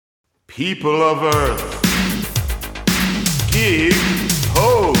People of Earth, Gig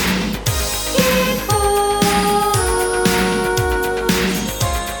Ho!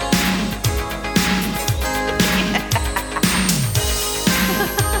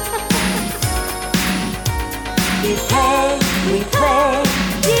 Gig Ho! We play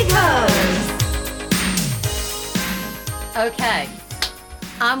Gig Ho's! Okay,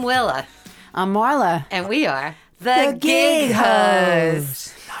 I'm Willa. I'm Marla. And we are the Gig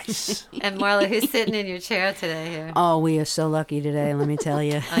Ho's. Nice. And Marla, who's sitting in your chair today here? Oh, we are so lucky today, let me tell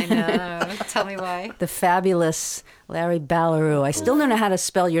you. I know. Tell me why. The fabulous Larry Ballereau. I still don't know how to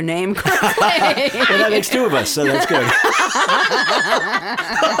spell your name correctly. Well, that makes two of us, so that's good.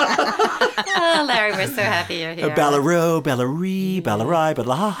 Oh, Larry, we're so happy you're here. Ballereau, Ballerie, Ballerai,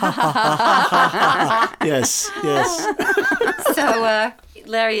 Balla. Yes, yes. So,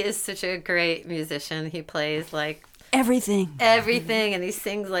 Larry is such a great musician. He plays like Everything. everything, and he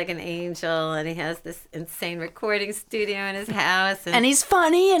sings like an angel, and he has this insane recording studio in his house. And he's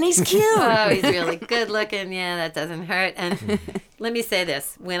funny and he's cute. Oh, he's really good looking. Yeah, that doesn't hurt. And let me say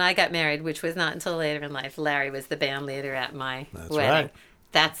this. When I got married, which was not until later in life, Larry was the band leader at my wedding. Right.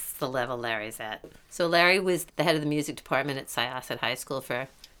 That's the level Larry's at. So Larry was the head of the music department at Syosset High School for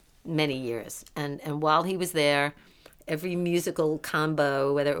many years. And while he was there, every musical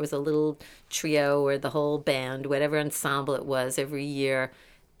combo, whether it was a little trio or the whole band, whatever ensemble it was, every year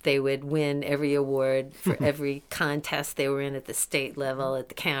they would win every award for every contest they were in at the state level, at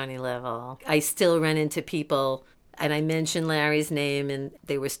the county level. I still run into people, and I mention Larry's name, and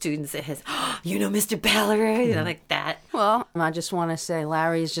they were students that has, oh, you know Mr. Ballereau, you know, like that. Well, I just want to say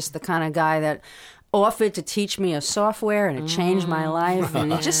Larry is just the kind of guy that offered to teach me a software and it changed my life.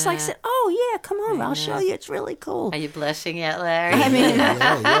 And he just like said, oh, yeah, come on, I'll show you. It's really cool. Are you blushing yet, Larry? I mean,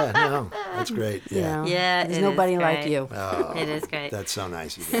 Yeah, no, that's great. you know, Yeah, there's it nobody is like great. you. It is great. That's so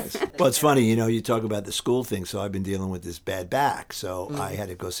nice, you guys. Well, it's funny, you talk about the school thing, so I've been dealing with this bad back, so I had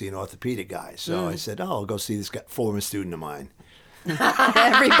to go see an orthopedic guy. So I said, I'll go see this guy, former student of mine.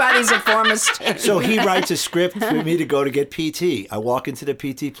 Everybody's a former student. So he writes a script for me to go to get PT. I walk into the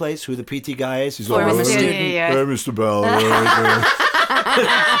PT place, who the PT guy is. He's like, Former "Hey, student, hey, yeah. Mr. Ballereau."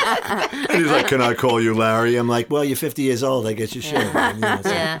 And he's like, can I call you Larry? I'm like, well, you're 50 years old. I guess you should.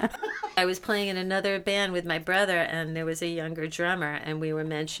 Yeah. I was playing in another band with my brother, and there was a younger drummer, and we were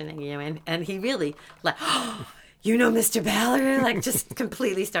mentioning you, and he really, like, oh, you know Mr. Ballereau? Like, just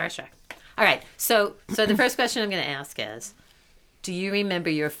completely starstruck. All right, so the first question I'm going to ask is, do you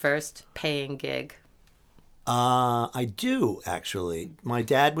remember your first paying gig? I do, actually. My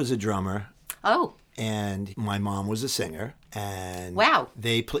dad was a drummer, Oh, and my mom was a singer. And Wow.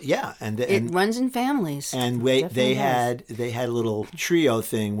 they play, yeah, It and runs in families. and Definitely they does. had a little trio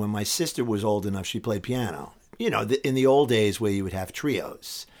thing when my sister was old enough. She played piano. In the old days where you would have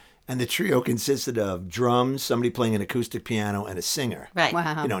trios, and the trio consisted of drums, somebody playing an acoustic piano, and a singer. right.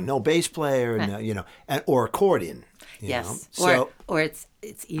 Wow. No bass player, no, or accordion. you know. Yes. So Or it's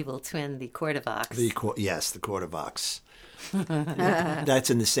evil twin, the Cordovox. the Cordovox. That's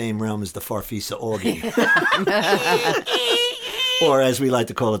in the same realm as the Farfisa organ. Or as we like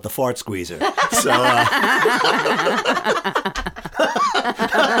to call it, the fart squeezer.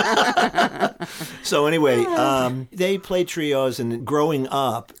 So anyway, they played trios, and growing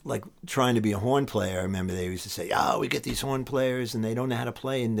up, like trying to be a horn player, I remember they used to say, we get these horn players and they don't know how to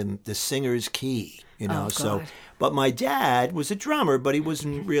play in the singer's key, so... But my dad was a drummer, but he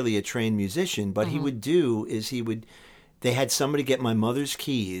wasn't really a trained musician. But he would they had somebody get my mother's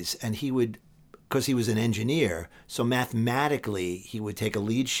keys, and he would, because he was an engineer, so mathematically he would take a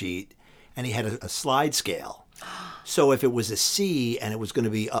lead sheet, and he had a slide scale. So if it was a C and it was going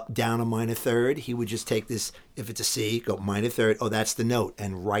to be up, down a minor third, he would just take this, if it's a C, go minor third, that's the note,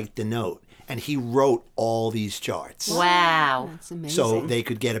 and write the note. And he wrote all these charts. Wow. That's amazing. So they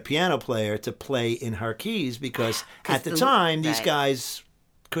could get a piano player to play in her keys because at the time these right. guys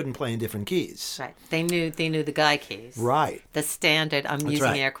couldn't play in different keys. Right. They knew the guy keys. Right. The standard, I'm using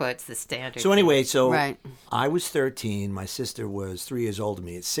right. air quotes, the standard. So anyway, Right. I was 13. My sister was 3 years older than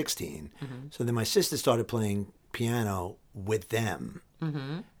me at 16. So then my sister started playing piano with them.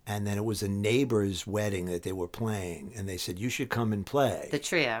 And then it was a neighbor's wedding that they were playing. And they said, you should come and play. The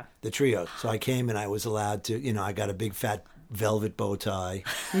trio. The trio. So I came and I was allowed to, I got a big fat velvet bow tie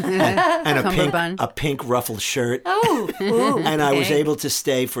and a pink ruffled shirt. Oh, ooh, and I was okay. able to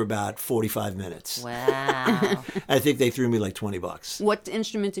stay for about 45 minutes. Wow. I think they threw me like $20. What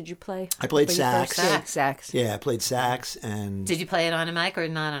instrument did you play? I played for your sax. first gig? Sax. Yeah, I played sax and Did you play it on a mic or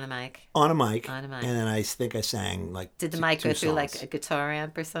not on a mic? on a mic. On a mic. And then I think I sang like Did the two mic go through songs. like a guitar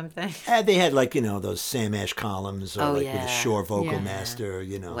amp or something? They had like, those Sam Ash columns or Oh, like with yeah. a Shure Vocal Yeah. Master,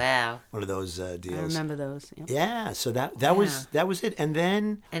 Wow. one of those deals. I remember those. Yeah. Yeah, so that was it. And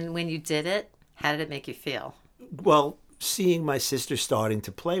then, And when you did it, how did it make you feel? well, seeing my sister starting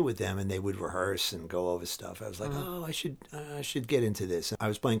to play with them and they would rehearse and go over stuff, I was like, oh, I should get into this. I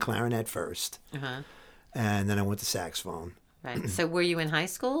was playing clarinet first, and then I went to saxophone. Right. So were you in high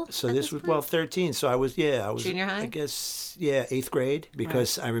school? So at this was point? 13. So I was Junior high? I guess 8th grade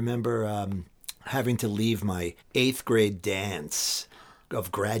because I remember having to leave my 8th grade dance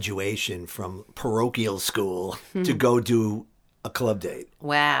of graduation from parochial school to go do a club date.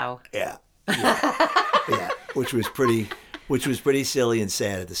 Wow. Yeah, yeah, which was pretty silly and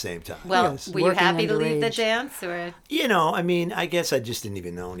sad at the same time. Well, Yes. were you Working happy to leave the underage. dance, or I guess I just didn't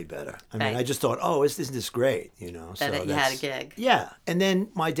even know any better. Right. I just thought, oh, isn't this great? that so you had a that's- gig? Yeah. And then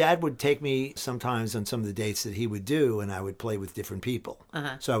my dad would take me sometimes on some of the dates that he would do, and I would play with different people.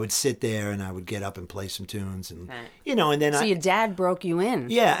 So I would sit there and I would get up and play some tunes, and, Right. and then So your dad broke you in.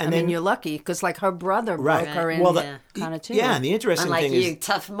 Yeah, and I mean, then- you're lucky because like her brother Right. broke her in Well, kind of too. Yeah, and the interesting Unlike thing you, is,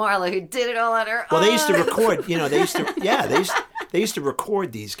 tough Marla, who did it all on her well, own. they used to record, they used to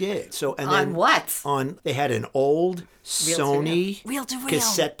record these gigs. So, and On then what? they had an old Sony Reel to reel.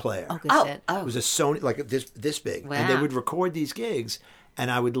 cassette player. Oh, cassette. It was a Sony, like this big. And they Wow. would record these gigs,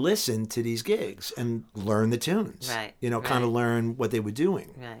 and I would listen to these gigs and learn the tunes. Right, Kind of right. learn what they were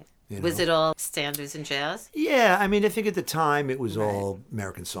doing. Right. You Was know? it all standards and jazz? Yeah, I think at the time it was all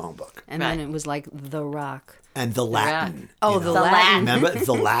American Songbook. And then Right. it was like the rock. And the Latin. Oh, you the know. The Latin. Latin. Remember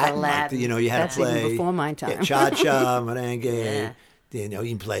the Latin? The Latin. You had That's to play. even before my time. Yeah, cha-cha, merengue. Yeah. You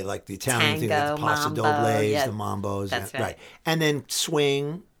can play like the Italian thing, like Tango, the paso mambo, dobles, yeah. the mambos. That's and, right. And then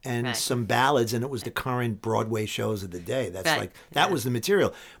swing and Right. some ballads, and it was the current Broadway shows of the day. That's Right. that was the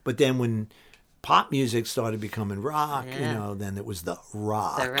material. But then when pop music started becoming rock, Yeah. then it was the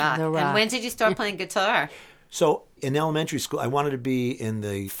rock. The rock. The And rock. when did you start playing guitar? So in elementary school, I wanted to be in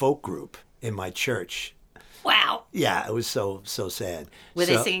the folk group in my church. Wow. Yeah, it was so sad. Were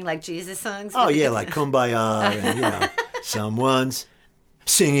they So- singing like Jesus songs? Oh yeah, like Kumbaya, and someone's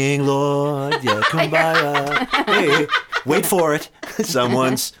singing, Lord, yeah, Kumbaya. Hey, wait for it.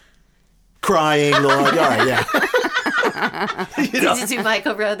 Someone's crying, Lord. All right, yeah. Did you do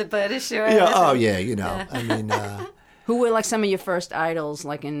Michael Rowe the Boat Ashore? Yeah. Oh yeah. Who were like some of your first idols,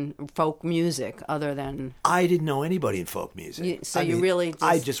 like in folk music, other than I didn't know anybody in folk music. So you really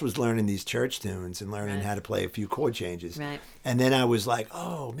I just- just was learning these church tunes and learning how to play a few chord changes. Right. And then I was like,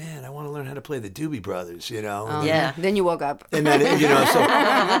 oh man, I want to learn how to play the Doobie Brothers, And Yeah. Then you woke up. And then, so,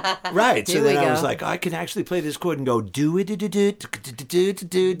 right. So Here then we I go. was like, I can actually play this chord and go do it, and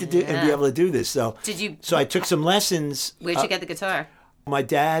be able to do this. So, Did you- So I took some lessons. Where'd you get the guitar? My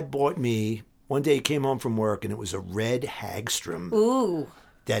dad bought me, one day he came home from work and it was a red Hagstrom Ooh.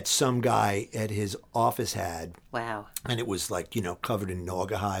 that some guy at his office had. Wow. And it was like, covered in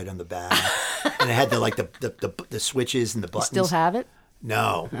naugahyde on the back. And it had the switches and the buttons. Still have it?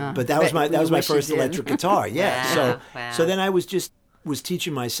 No, but that was my you my wish you first did. electric guitar. Yeah. Wow. So then I was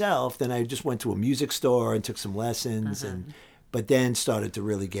teaching myself. Then I just went to a music store and took some lessons, but then started to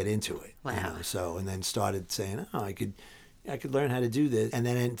really get into it. Wow. So and then started saying, oh, I could learn how to do this. And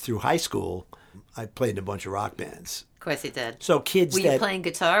then through high school, I played in a bunch of rock bands. Of course you did. So kids Were you playing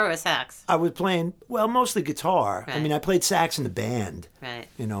guitar or sax? I was playing, well, mostly guitar. I Right. mean, I played sax in the band. Right.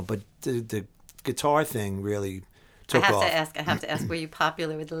 But the guitar thing really took I off. have to ask, were you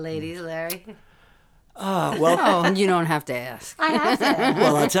popular with the ladies, Larry? Well, Oh, you don't have to ask. I have to.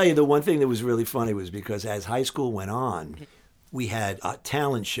 well, I'll tell you, the one thing that was really funny was because as high school went on, we had a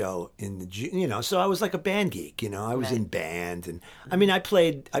talent show in the, so I was like a band geek, I was in band, and I mean, I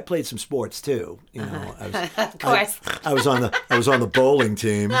played some sports too, I was, Of course. I was on the bowling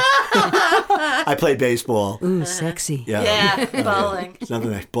team. I played baseball. Ooh, sexy. Yeah, bowling. It's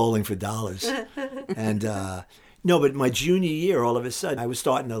nothing like bowling for dollars. And no, but my junior year, all of a sudden, I was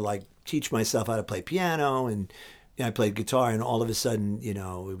starting to like teach myself how to play piano, and I played guitar, and all of a sudden, it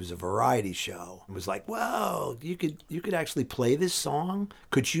was a variety show. It was like, whoa, you could actually play this song?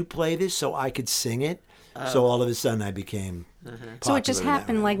 Could you play this so I could sing it? So all of a sudden, I became So it just popular in that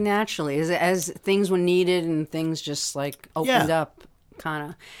happened way. like naturally, as things were needed and things just like opened Yeah. up, kind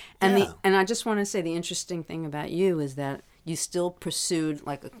of. And Yeah. and I just want to say the interesting thing about you is that you still pursued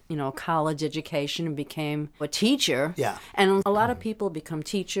like a college education and became a teacher. Yeah. And a lot of people become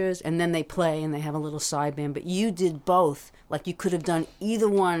teachers and then they play and they have a little side band, but you did both. Like you could have done either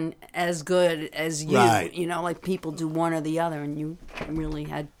one as good as you. Right. Like people do one or the other, and you really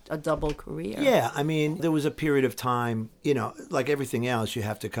had a double career. Yeah, I mean, there was a period of time, like everything else, you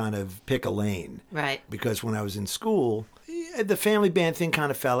have to kind of pick a lane. Right. Because when I was in school, the family band thing kind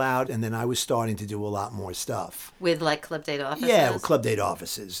of fell out, and then I was starting to do a lot more stuff. With like club date offices? Yeah, with club date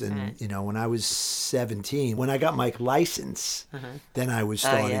offices. And, when I was 17, when I got my license, then I was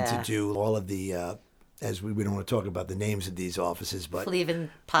starting to do all of the, as we don't want to talk about the names of these offices, but... Cleveland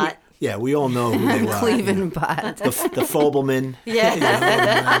Pot. Yeah, we all know who they were. Cleveland Pot. The Fobelman.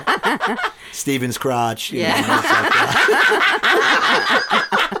 Yeah. Stevens Crotch. Yeah.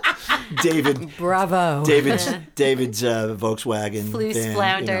 David. Bravo. David's Volkswagen. Fleece van,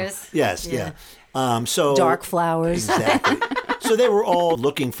 Flounders. Yes, yeah. So Dark Flowers. Exactly. So they were all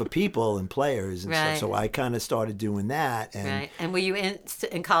looking for people and players and Right. stuff. So I kind of started doing that. And Right. And were you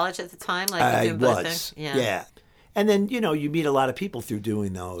in college at the time? Like I doing both was. things? Yeah. And then, you meet a lot of people through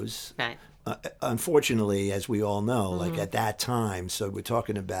doing those. Right. Unfortunately, as we all know, like at that time, so we're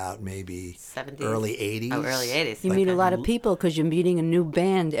talking about maybe 70s. early 80s. Oh, early 80s. You meet a lot of people because you're meeting a new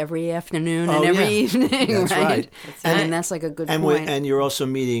band every afternoon and Oh, every yeah. evening, That's right. And that's like a good And point. and you're also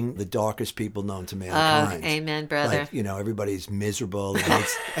meeting the darkest people known to mankind. amen, brother. Like, everybody's miserable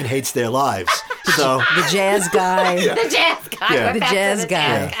and hates their lives. So, the jazz guy. The jazz guy. Yeah. We're The back to jazz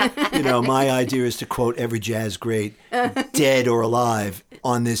guy. my idea is to quote every jazz great, dead or alive,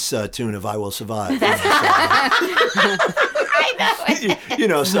 on this tune of "I Will Survive." I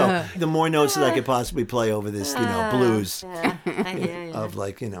know it. So the more notes that I could possibly play over this, blues Yeah, I hear you. of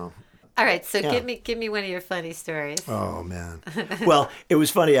like, All right, so Yeah. give me one of your funny stories. Oh man! Well, it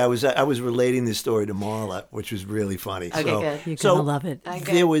was funny. I was relating this story to Marla, which was really funny. Okay, so, good. You're so gonna love it.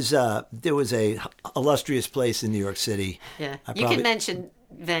 Okay. there was a illustrious place in New York City. Yeah, I you probably- can mention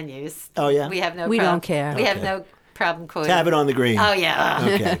venues. Oh, yeah? we have no. We problem. don't care. We have Okay. no problem quoting. Have it on the green. Oh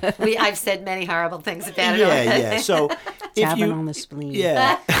yeah. Okay. I've said many horrible things about it. Yeah. So if Tapping you on the spleen.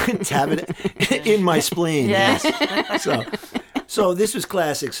 yeah, tab it in my spleen. Yeah. Yes. So this was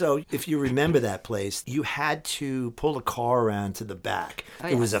classic. So if you remember that place, you had to pull a car around to the back.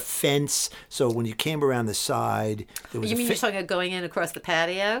 There was a fence. So when you came around the side, there was You a mean you're talking about going in across the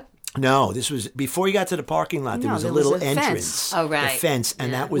patio? No, this was before you got to the parking lot. There No, was a there was little a fence. entrance. Oh, right. The fence,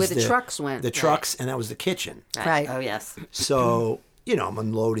 and Yeah. that was Where the trucks went. The trucks, and that was the kitchen. Right. Oh yes. So I'm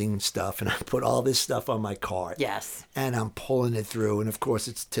unloading stuff, and I put all this stuff on my cart. Yes. And I'm pulling it through, and of course,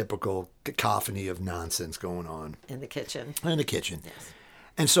 it's typical cacophony of nonsense going on In the kitchen. in the kitchen. Yes.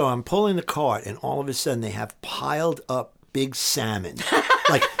 And so I'm pulling the cart, and all of a sudden, they have piled up big salmon,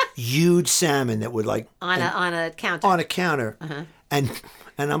 like huge salmon that would like On a counter. on a counter, and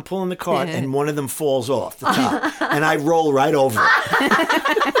I'm pulling the cart, and one of them falls off the top, and I roll right over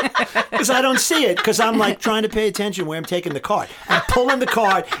it because I don't see it because I'm like trying to pay attention where I'm taking the cart. I'm pulling the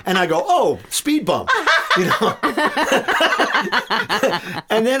cart, and I go, "Oh, speed bump,"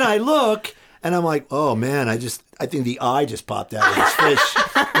 and then I look, and I'm like, "Oh man, I think the eye just popped out of this fish,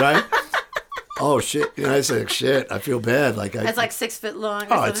 right?" Oh shit! And I said, "Shit, I feel bad." It's like 6 foot long.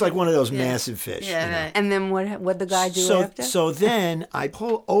 oh, it's like one of those massive fish. Yeah, right. And then what the guy do after? So then I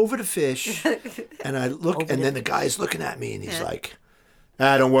pull over the fish, and I look, and then the guy's looking at me, and he's like,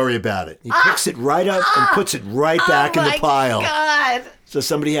 don't worry about it. He picks it right up and puts it right back in the pile. Oh my God! So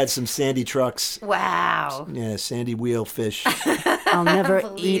somebody had some sandy trucks. Wow. Yeah, sandy wheel fish. I'll never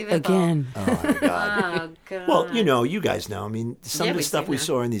eat Unbelievable. again. Oh, my God. Oh God. Well, you guys know. I mean, some of the we stuff do we know.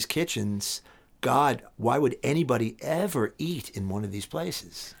 saw in these kitchens, God, why would anybody ever eat in one of these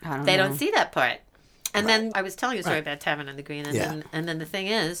places? I don't They know. don't see that part. And then I was telling you a story about Tavern on the Green, and Yeah. then the thing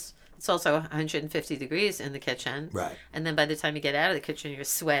is, it's also 150 degrees in the kitchen. Right. And then by the time you get out of the kitchen, you're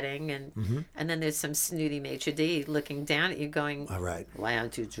sweating, and Mm-hmm. and then there's some snooty maitre d' looking down at you, going, All right. "Why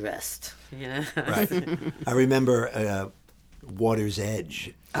aren't you dressed?" You know. Right. I remember Water's Edge.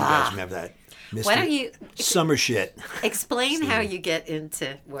 You guys remember that? Why don't you Summer shit. explain how you get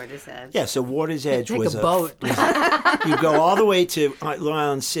into Water's Edge? Yeah, so Water's Edge Take was a boat. You go all the way to Long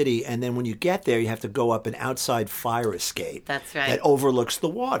Island City, and then when you get there, you have to go up an outside fire escape. That's right. That overlooks the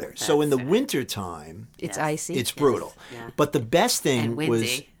water. So in the right. wintertime, It's icy. it's brutal. Yeah. But the best thing And was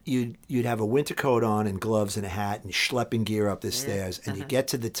windy. you'd have a winter coat on and gloves and a hat and schlepping gear up the stairs, and you get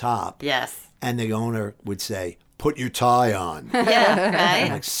to the top, Yes. and the owner would say, put your tie on. Yeah, I'm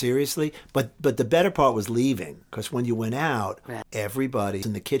right. like, seriously? But the better part was leaving, because when you went out, Right. everybody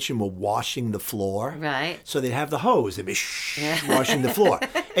in the kitchen were washing the floor. Right. So they'd have the hose, they'd be washing the floor.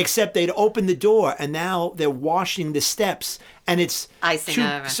 Except they'd open the door, and now they're washing the steps, and it's Icing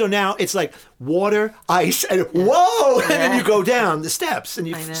over. So now it's like water, ice, and whoa! And then you go down the steps, and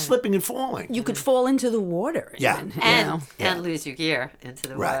you're I know. slipping and falling. You could fall into the water. Yeah. even, you And know. and lose your gear into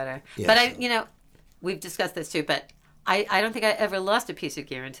the Right. water. Yes. But we've discussed this too, but I don't think I ever lost a piece of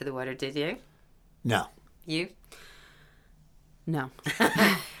gear into the water, did you? No. You? No.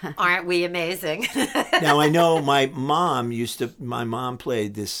 Aren't we amazing? Now, I know my mom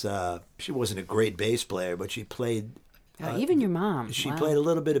played this, she wasn't a great bass player, but she played, Even your mom. she Wow. played a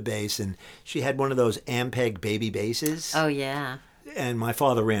little bit of bass, and she had one of those Ampeg baby basses, Oh, yeah. and my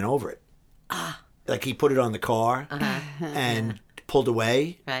father ran over it. Like he put it on the car and pulled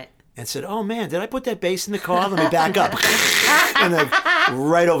away Right. and said, "Oh man, did I put that bass in the car? Let me back up." And then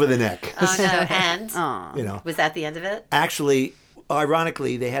right over the neck. Oh, no. And? You know. Was that the end of it? Actually,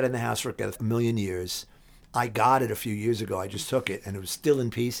 ironically, they had it in the house for a million years. I got it a few years ago. I just took it, and it was still in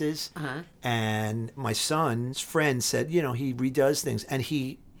pieces. And my son's friend said, he redoes things, and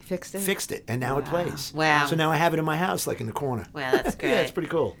he Fixed it? and now it plays. Wow. So now I have it in my house, like in the corner. Wow, that's great. Yeah, it's pretty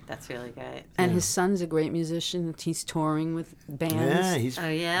cool. That's really great. And his son's a great musician. He's touring with bands. Yeah, he's. Oh,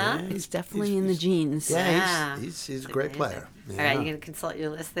 yeah? It's definitely in the genes. Yeah, Yeah. he's a great player. All right, you going to consult your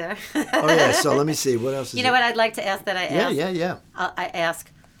list there? Oh yeah. So let me see what else. You know what I'd like to ask that I asked? Yeah. I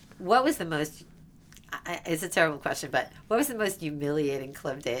ask, what was the most, it's a terrible question, but what was the most humiliating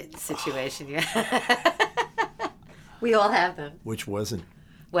club date situation you had? We all have them. Which wasn't.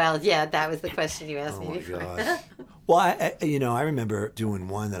 Well, yeah, that was the question you asked Oh me my before. gosh. Well, I remember doing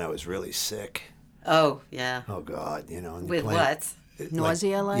one that I was really sick. Oh, yeah. Oh God, and With playing- what?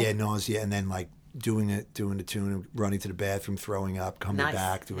 Nausea, like? Yeah, nausea, and then like doing the tune, running to the bathroom, throwing up, coming Nice.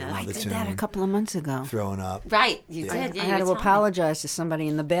 back, doing Yeah. I another Did tune, that a couple of months ago. throwing up. Right, you Yeah. did. Yeah, I you had were to telling me. apologize to somebody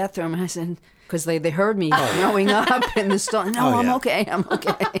in the bathroom. I said, because they heard me throwing up in the store. No, Oh, I'm yeah. okay. I'm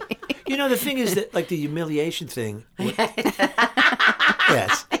okay. The thing is that like the humiliation thing.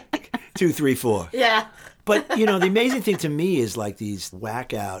 Yes, 2, 3, 4. Yeah. But the amazing thing to me is like these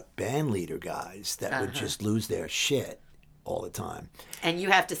whack out band leader guys that would just lose their shit all the time. And you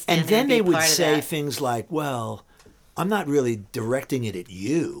have to stand And there then they be would part of say that. things like, "Well, I'm not really directing it at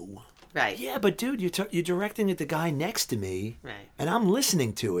you." Right. Yeah, but dude, you're directing at the guy next to me, Right. and I'm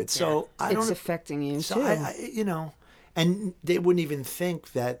listening to it. So I It's don't. affecting you, So too. and they wouldn't even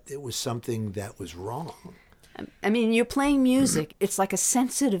think that it was something that was wrong. I mean, you're playing music. It's like a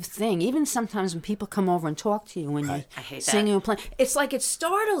sensitive thing. Even sometimes when people come over and talk to you when Right. I you're hate singing that. and playing, it's like it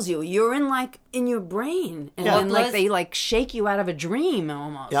startles you. You're in your brain, and Yeah. then like Blows- they shake you out of a dream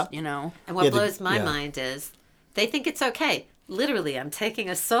almost. Yep. And what Yeah, blows my yeah. mind is they think it's okay. Literally, I'm taking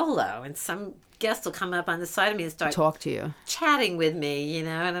a solo, and some guest will come up on the side of me and start Talk to you. chatting with me,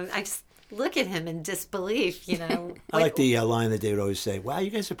 and I just look at him in disbelief, I like the line that they would always say, "Wow, you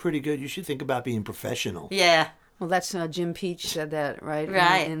guys are pretty good. You should think about being professional." Yeah, Well, that's Jim Peach said that, right?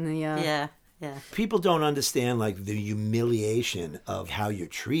 right. In the yeah. People don't understand like the humiliation of how you're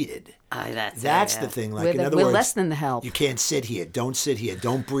treated. Oh, that's That's the thing. Like in other we're words, less than the help. you can't sit here. Don't sit here.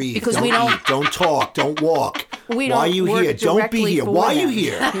 Don't breathe. Because don't we don't- eat. Don't talk. Don't walk. We Why are don't you work here? Don't be directly here. for Why are you them.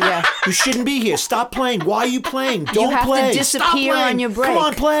 here? Yeah. You shouldn't be here. Stop playing. Why are you playing? Don't have to play. disappear Stop playing. on your break. Come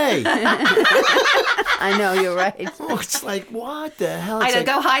on, play. I know, you're right. Oh, it's like, what the hell? I It's know. like,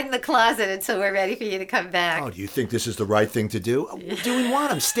 Go hide in the closet until we're ready for you to come back. oh, do you think this is the right thing to do? Doing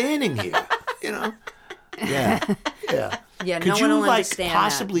what? I'm standing here. Yeah. Yeah, Could no you one will like understand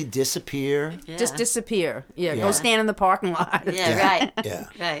possibly disappear? Yeah. Just disappear. Yeah, Yeah. go stand in the parking lot. Yeah, right. Yeah.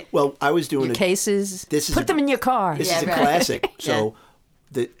 Right. Well, I was doing Your it. cases. This is Put a- them in your car. This Yeah, is a right. classic. So,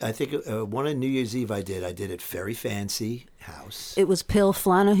 I think one of New Year's Eve I did at Very Fancy House. It was Pill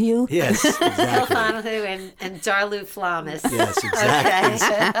Flanahue. Yes, Bill exactly. Fonahue and Darlou Flamis. Yes,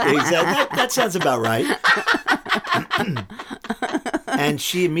 exactly. Exactly. That sounds about right. And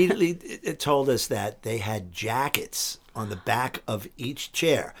she immediately told us that they had jackets on the back of each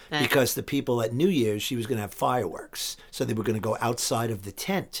chair because the people at New Year's, she was going to have fireworks. So they were going to go outside of the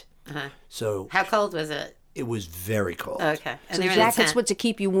tent. So How cold was it? it was very cold. Okay. And So they the were in a jackets tent. were to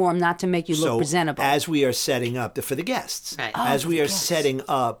keep you warm, not to make you look So presentable. as we are setting up for the guests, Right. as Oh, we for are the guests. setting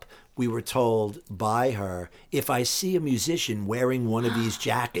up, we were told by her, if I see a musician wearing one of these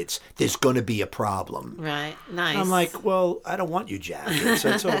jackets, there's going to be a problem. Right. Nice. I'm like, well, I don't want you jackets, so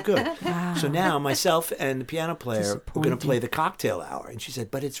it's all good. So now myself and the piano player were going to play the cocktail hour. And she said,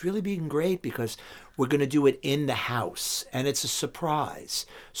 but it's really being great because we're going to do it in the house and it's a surprise.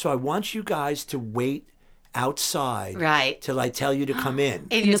 So I want you guys to wait outside Right. till I tell you to come in.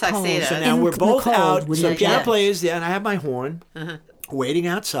 In your the cold. tuxedo. So now In we're the both cold out. with So your piano jacket. player is there, and I have my horn, waiting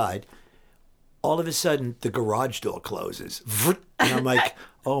outside. All of a sudden, the garage door closes. And I'm like,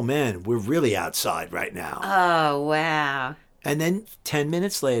 oh, man, we're really outside right now. Oh, wow. And then 10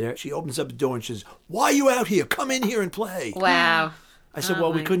 minutes later, she opens up the door and she says, why are you out here? Come in here and play. Wow. I said, Oh,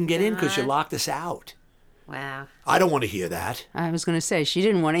 well, we my couldn't get in because you God. locked us out. Wow. I don't want to hear that. I was going to say, she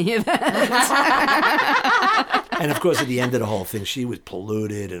didn't want to hear that. And, of course, at the end of the whole thing, she was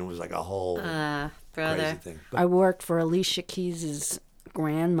polluted and it was like a whole crazy Brother. thing. I worked for Alicia Keys'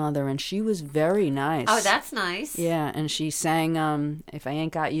 grandmother, and she was very nice. Oh, that's nice. Yeah, and she sang If I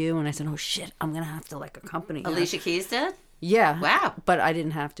Ain't Got You, and I said, oh, shit, I'm going to have to, accompany her. Alicia Keys did? Yeah. Wow. But I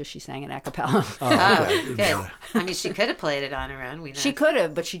didn't have to. She sang it a cappella. Oh, okay. good. I mean, she could have played it on her own. We know. She could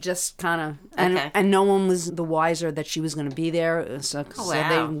have, but she just kind of, Okay. and no one was the wiser that she was going to be there, so,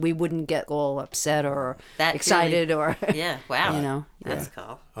 wow. we wouldn't get all upset or That excited really- or, Yeah, wow. you know. That's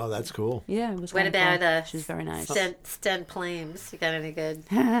cool. Oh, that's cool. Yeah, it was. What wonderful. about She was very nice. Sten Plains? You got any good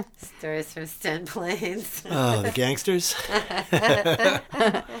stories from Sten Plains? Oh, the gangsters?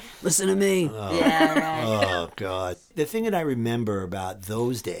 Listen to me. Yeah, right. Oh, God. The thing that I remember about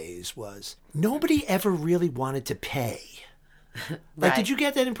those days was nobody ever really wanted to pay. Like, Right. did you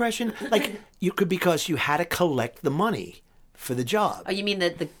get that impression? Like, you could, because you had to collect the money for the job. Oh, you mean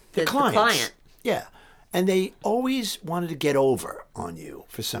the Clients. client? Yeah. And they always wanted to get over on you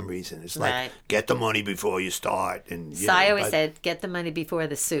for some reason. It's like, Right. get the money before you start. And you So I know, always but- said, get the money before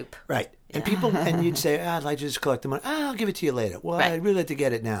the soup. Right. And people, and you'd say, I'd like to just collect the money. I'll give it to you later. Well, Right. I'd really like to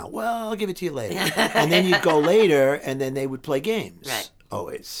get it now. Well, I'll give it to you later. And then you'd go later, and then they would play games. Right.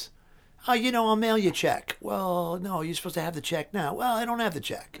 Always. Oh, I'll mail you a check. Well, no, you're supposed to have the check now. Well, I don't have the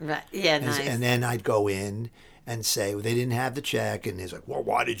check. Right. Yeah, And, nice. and then I'd go in and say, well, they didn't have the check. And he's like, well,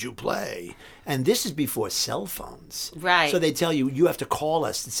 why did you play? And this is before cell phones. Right. So they tell you, you have to call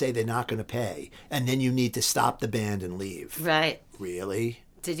us to say they're not going to pay. And then you need to stop the band and leave. Right. Really?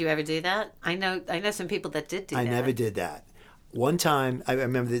 Did you ever do that? I know some people that did do I that. never did that. One time, I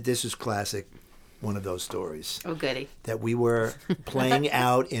remember that this was classic, one of those stories, Oh, goody. that we were playing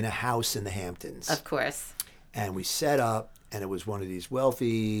out in a house in the Hamptons. Of course. And we set up, and it was one of these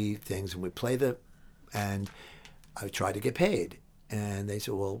wealthy things, and we play and I tried to get paid. And they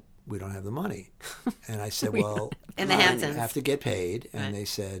said, well, we don't have the money. And I said, well, In the I Hamptons. have to get paid. And Right. they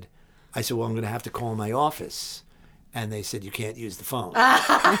said, I said, well, I'm going to have to call my office. And they said, you can't use the phone.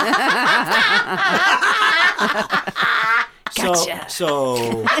 Gotcha.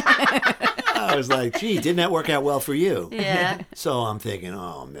 So I was like, gee, didn't that work out well for you? Yeah. So I'm thinking,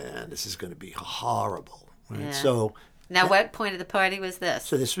 oh, man, this is going to be horrible. Right? Yeah. So Now, what point of the party was this?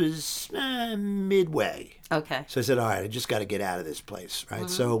 this was midway. Okay. So I said, all right, I just got to get out of this place, right?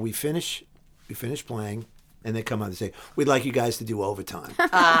 So we finish playing, and they come on and say, we'd like you guys to do overtime.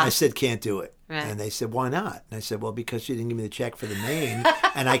 I said, can't do it. Right. And they said, why not? And I said, well, because you didn't give me the check for the main,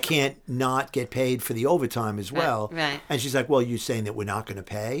 and I can't not get paid for the overtime as well. right. And she's like, well, you're saying that we're not going to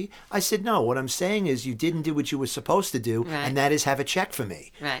pay? I said, no, what I'm saying is you didn't do what you were supposed to do, Right. and that is have a check for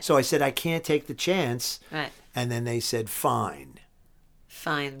me. Right. So I said, I can't take the chance. Right. And then they said, fine.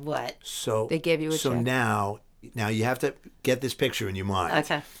 Fine. What? So They gave you a so check. now you have to get this picture in your mind.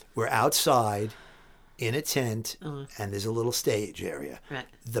 Okay. We're outside in a tent, and there's a little stage area. Right.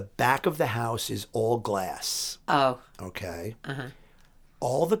 The back of the house is all glass. Oh. Okay.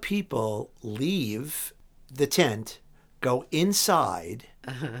 All the people leave the tent, go inside,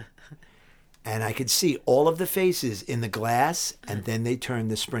 and I could see all of the faces in the glass, and then they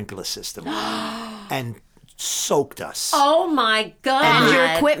turned the sprinkler system on and soaked us. Oh my God. And your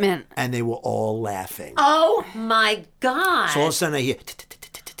equipment. And they were all laughing. Oh my God. So all of a sudden I hear,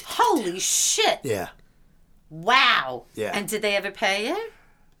 Holy shit. yeah. Wow. Yeah. And did they ever pay you?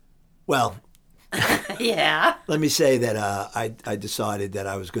 Well, Yeah. let me say that I decided that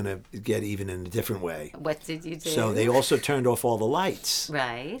I was going to get even in a different way. What did you do? So they also turned off all the lights.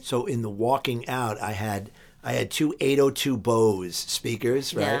 Right. So in the walking out, I had two 802 Bose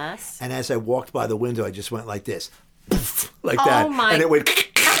speakers, right? Yes. And as I walked by the window, I just went like this, like that, my- and it went.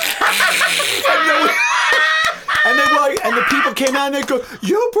 And the people came out and they go,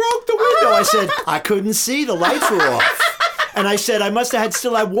 "You broke the window." I said, "I couldn't see; the lights were off." And I said, "I must have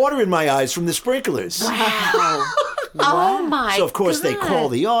still had water in my eyes from the sprinklers." Wow. Oh my. So of course God. they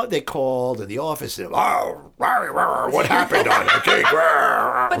called in the office and what happened on the cake?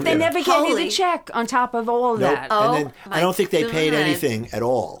 But they never gave you Holy- the check on top of all of Nope. that. And then my I don't think they paid God. anything at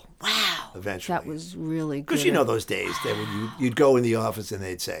all. Wow. eventually. That was really good. Because you know those days, you'd go in the office and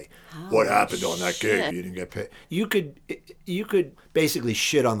they'd say, "What happened on that gig? You didn't get paid." You could basically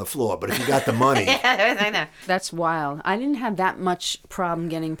shit on the floor, but if you got the money, Yeah, I know. That's wild. I didn't have that much problem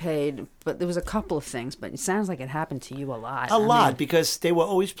getting paid, but there was a couple of things. But it sounds like it happened to you a lot. a lot, because they were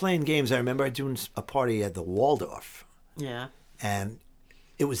always playing games. I remember doing a party at the Waldorf, Yeah. and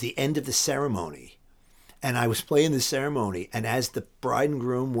it was the end of the ceremony. And I was playing the ceremony, and as the bride and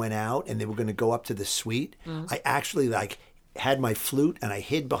groom went out and they were going to go up to the suite, I actually had my flute and I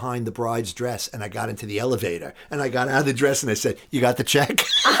hid behind the bride's dress, and I got into the elevator and I got out of the dress and I said, "You got the check?"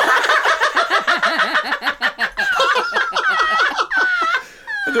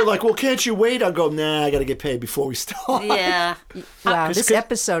 And they're like, "Well, can't you wait?" I'll go, "Nah, I got to get paid before we start." Yeah. Wow, 'Cause- this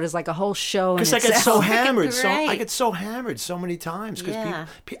episode is like a whole show in Because I itself. get so hammered, I great. get so hammered so many times because Yeah.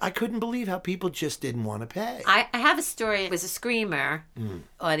 I couldn't believe how people just didn't want to pay. I have a story. It was a screamer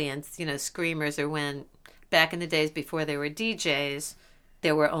audience. You know, screamers are when, back in the days before there were DJs,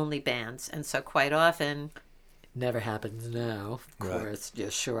 there were only bands. And so quite often, never happens now, of course, yeah,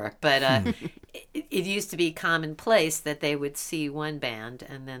 sure. But it used to be commonplace that they would see one band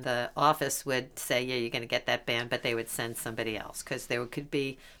and then the office would say, "Yeah, you're going to get that band," but they would send somebody else because there could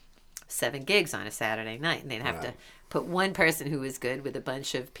be 7 gigs on a Saturday night, and they'd have to put one person who was good with a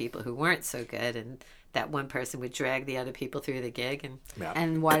bunch of people who weren't so good, and that one person would drag the other people through the gig, and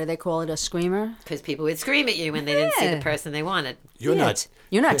And why do they call it a screamer? because people would scream at you when they didn't see the person they wanted. You're not.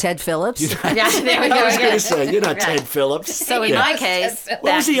 You're not Ted Phillips. Yeah, there we go. I was going again. to say, you're not Right. Ted Phillips. So in Yeah. my case, What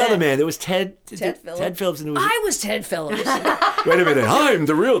was back the other then- man? There was Ted Phillips. Ted Phillips, and it was. I was Ted Phillips. Wait a minute, I'm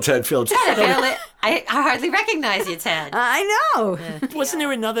the real Ted Phillips. I hardly recognize you, Ted. I know. Wasn't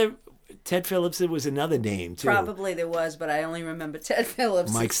there another Ted Phillips? There was another name too. Probably there was, but I only remember Ted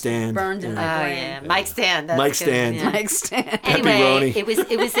Phillips. Mike It's Stan. burned in Oh my brain. yeah, Mike Stan. That's Mike good, Stan. yeah. Mike Stan. Anyway, Pepperoni. it was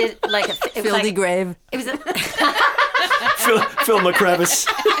like a it was Filthy like, Grave. it was a Phil McCrevis.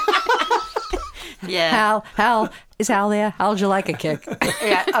 yeah. Hal, is Hal there? How'd you like a kick?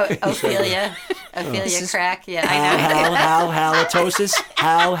 Yeah, Ophelia Crack. Yeah, I know. Hal halitosis.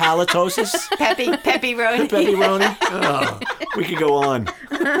 Hal halitosis. Peppy Roney. Pepperoni. Oh, we could go on.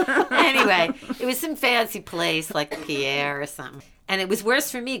 Anyway, it was some fancy place like Pierre or something, and it was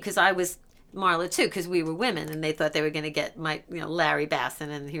worse for me because I was Marla too, because we were women, and they thought they were going to get Larry Basson,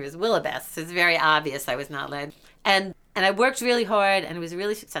 and he was Willa Bass. So it's very obvious I was not led, and I worked really hard, and it was a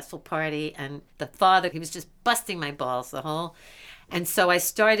really successful party, and the father, he was just busting my balls the whole, and so I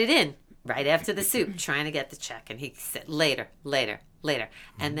started in right after the soup trying to get the check, and he said later,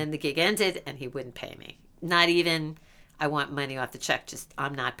 and then the gig ended, and he wouldn't pay me. Not even, "I want money off the check," just,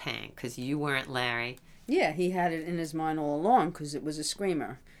 "I'm not paying because you weren't Larry." Yeah, he had it in his mind all along because it was a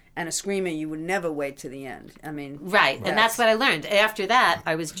screamer. And a screamer, you would never wait to the end. I mean, Right, and that's what I learned. After that,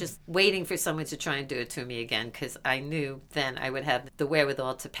 I was just waiting for someone to try and do it to me again because I knew then I would have the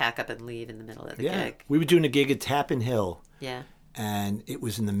wherewithal to pack up and leave in the middle of the Yeah, gig. we were doing a gig at Tappan Hill, Yeah, and it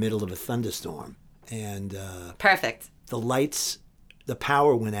was in the middle of a thunderstorm, and perfect. the lights, the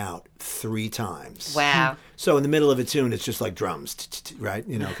power went out 3 times. Wow. So in the middle of a tune, it's just like drums, right?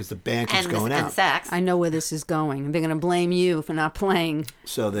 You know, because the band keeps going and out. sax. I know where this is going. They're going to blame you for not playing.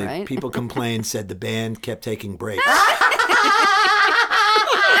 So the Right? people complained, said the band kept taking breaks.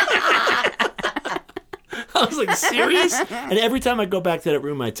 I was like, serious? And every time I go back to that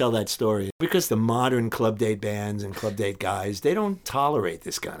room, I tell that story. Because the modern club date bands and club date guys, they don't tolerate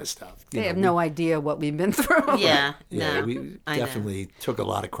this kind of stuff. They have no idea what we've been through. Yeah, Yeah, no, we I know. definitely took a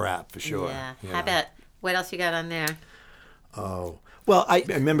lot of crap, for sure. Yeah. How about, what else you got on there? Oh. Well, I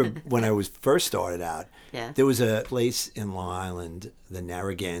remember when I was first started out, Yeah. there was a place in Long Island, the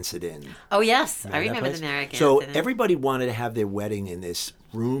Narragansett Inn. Oh, yes, I Remember that remember place? the Narragansett. So everybody wanted to have their wedding in this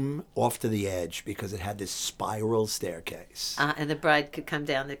room off to the edge because it had this spiral staircase. and the bride could come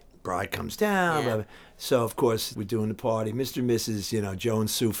down the... Bride comes down. Yeah. Blah, blah. So, of course, we're doing the party. Mr. and Mrs., Joan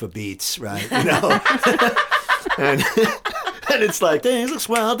Sufa beats, right? And, and it's like, things look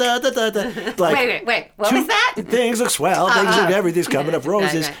swell, da, da, da, da. Like, Wait, what was that? Things look swell. Things look, everything's coming up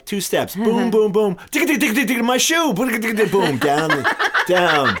roses. Right. 2 steps. Boom, boom, boom. Tick, tick, tick, tick, tick, my shoe. Boom,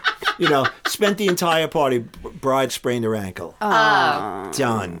 down. Spent the entire party. Bride sprained her ankle. Oh.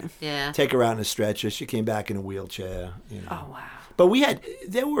 Done. Yeah. Take her out in a stretcher. She came back in a wheelchair. Oh, wow. But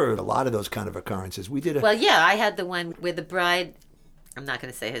there were a lot of those kind of occurrences. We did Well, yeah, I had the one where the bride, I'm not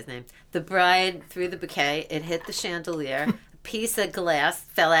going to say his name, the bride threw the bouquet, it hit the chandelier, a piece of glass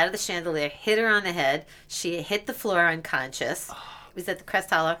fell out of the chandelier, hit her on the head, she hit the floor unconscious. It was at the Crest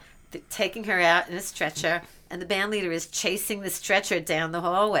Hollow, taking her out in a stretcher, and the band leader is chasing the stretcher down the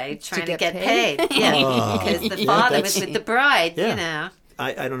hallway trying to get get paid? paid. Yeah, because the father was with the bride, Yeah. you know.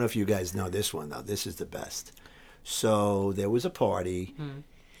 I don't know if you guys know this one, though. This is the best. So there was a party,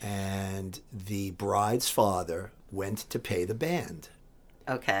 and the bride's father went to pay the band.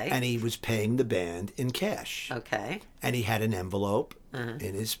 Okay. And he was paying the band in cash. Okay. And he had an envelope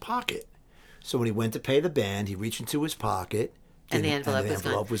in his pocket. So when he went to pay the band, he reached into his pocket. And the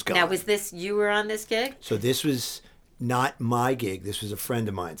envelope was gone. Now, was this, you were on this gig? So this was not my gig. This was a friend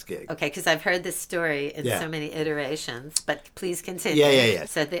of mine's gig. Okay, because I've heard this story in so many iterations, but please continue. Yeah.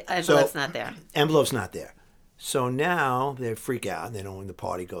 So the envelope's not there. Envelope's not there. So now they freak out, and they know when the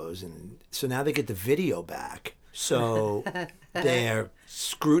party goes. And so now they get the video back. So they're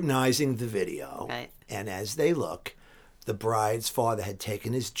scrutinizing the video. Right. And as they look, the bride's father had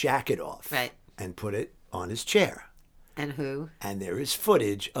taken his jacket off. Right. And put it on his chair. And who? And there is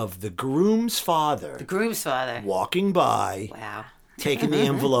footage of the groom's father. The groom's father. Walking by. Wow. Taking the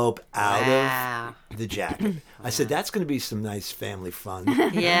envelope out Wow. of the jacket. I said, that's going to be some nice family fun.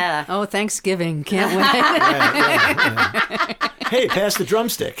 Yeah. Oh, Thanksgiving. Can't wait. Yeah. Hey, pass the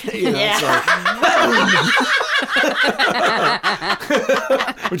drumstick. You know, it's like,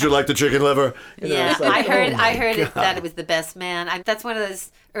 would you like the chicken liver? You know, Yeah, it's like, I heard that it was the best man. That's one of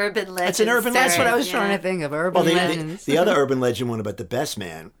those urban legends. That's an urban That's what I was Yeah. trying to think of. Urban legends. The other urban legend one about the best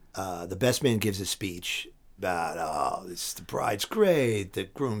man gives a speech about, the bride's great, the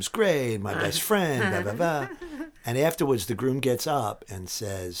groom's great, my best friend, blah, blah, blah. And afterwards, the groom gets up and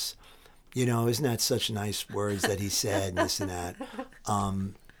says, isn't that such nice words that he said, and this and that.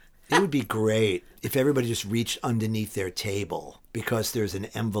 It would be great if everybody just reached underneath their table because there's an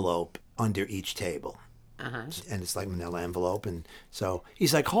envelope under each table. And it's like manila envelope. And so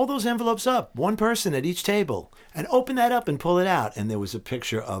he's like, hold those envelopes up, one person at each table, and open that up and pull it out. And there was a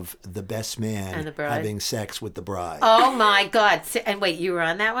picture of the best man And the bride. having sex with the bride. Oh my God! And wait, you were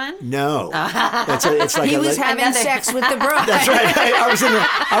on that one? No, it's like He was having sex with the bride. That's right.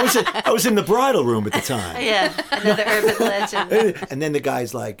 I was in the bridal room at the time. Yeah, another urban legend. And then the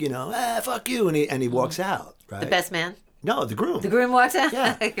guy's like, fuck you, and he walks out. Right. The best man. No, the groom. The groom walks out.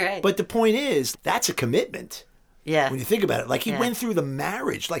 Yeah. Great. But the point is, that's a commitment. Yeah. When you think about it, like he went through the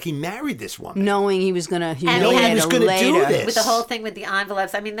marriage, like he married this woman. Knowing he was going to knowing he was gonna do this. With the whole thing with the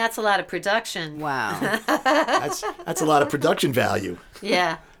envelopes, I mean, that's a lot of production. Wow. That's a lot of production value.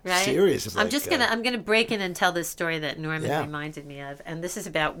 Yeah. Right. Serious. I'm gonna break in and tell this story that Norman reminded me of, and this is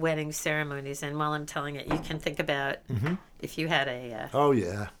about wedding ceremonies. And while I'm telling it, you can think about if you had a. Oh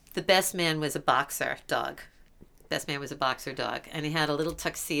yeah. The best man was a boxer dog. Best man was a boxer dog, and he had a little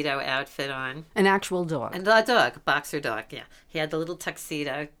tuxedo outfit on. An actual dog. And a dog, boxer dog, yeah. He had the little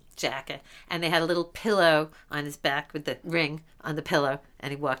tuxedo jacket, and they had a little pillow on his back with the ring on the pillow,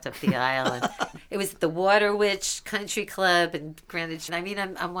 and he walked up the aisle. And it was the Water Witch Country Club in Greenwich. I mean,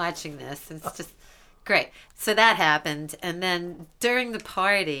 I'm watching this. It's just great. So that happened, and then during the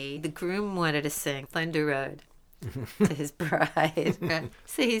party, the groom wanted to sing Thunder Road to his bride.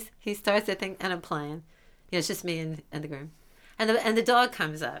 So he starts the thing, and I'm playing. It's just me and the groom. And the dog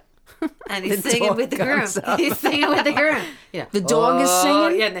comes up. And he's singing with the groom. He's singing with the groom. Yeah. The dog is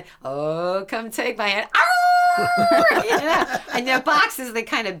singing? Yeah. And come take my hand. Arr! And boxes, they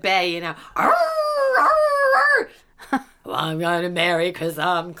kind of bay, Arr, arr, arr. Well, I'm going to marry because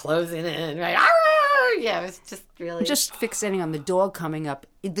I'm closing in. Right? Arr! Yeah, it was just really... Just fixating on the dog coming up.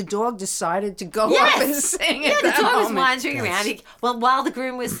 The dog decided to go up and sing at the that dog was moment. wandering around. While the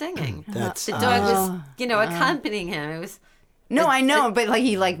groom was singing. The dog was, accompanying him. It was... No, I know, but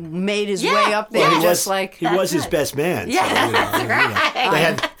he made his way up there, Well, he was his best man. Yeah, so, that's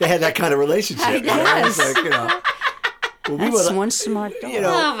right. They had that kind of relationship. Yes. Well, That's one smart dog.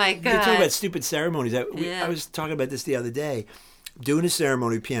 Oh my God! You talk about stupid ceremonies. I was talking about this the other day. Doing a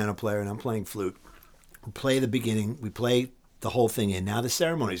ceremony, piano player, and I'm playing flute. We play the beginning. We play the whole thing in. Now the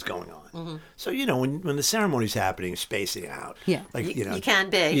ceremony's going on. Mm-hmm. So when the ceremony's happening, spacing out. Yeah, you can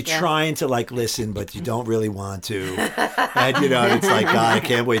be. You're trying to listen, but you don't really want to. And it's like, God, I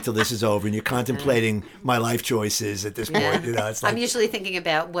can't wait till this is over. And you're contemplating my life choices at this point. It's like, I'm usually thinking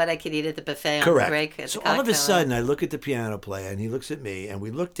about what I could eat at the buffet correct. on the break. So all of a sudden, I look at the piano player, and he looks at me, and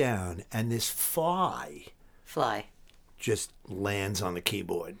we look down, and this fly just lands on the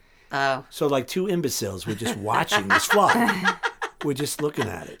keyboard. Oh. So two imbeciles, we're just watching this fly. We're just looking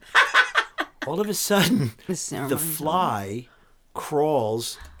at it. All of a sudden, the fly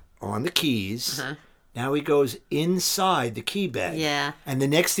crawls on the keys. Uh-huh. Now he goes inside the key bed. Yeah. And the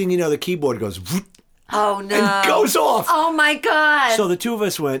next thing you know, the keyboard goes... Whoop, oh, no. And goes off. Oh, my God. So the two of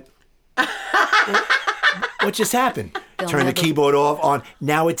us went... What just happened? Turn the keyboard off, on.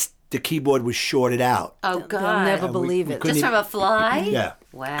 Now it's the keyboard was shorted out. Oh, They'll God. never we believe it. couldn't Just from a fly? Yeah.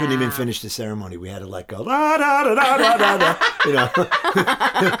 Wow. Couldn't even finish the ceremony. We had to like go da da da da da da.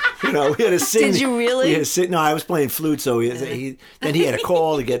 Da, you know, we had to sing. Did you really? We had to sing. No, I was playing flute, so he had a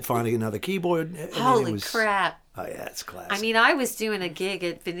call to get finally another keyboard. And Holy crap. Oh yeah, it's classic. I mean, I was doing a gig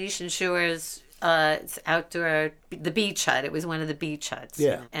at Venetian Shores. It's outdoor, the beach hut. It was one of the beach huts.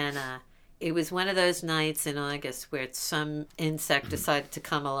 Yeah. And it was one of those nights in August where some insect decided to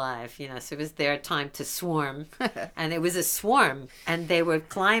come alive, so it was their time to swarm. And it was a swarm. And they were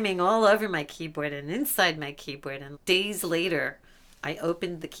climbing all over my keyboard and inside my keyboard. And days later, I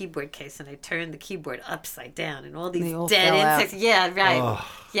opened the keyboard case and I turned the keyboard upside down and all these They all dead fell out. insects. Yeah, right.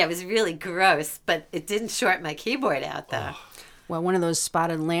 Yeah, it was really gross, but it didn't short my keyboard out though. Well, one of those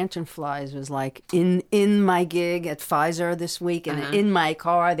spotted lantern flies was like in my gig at Pfizer this week and in my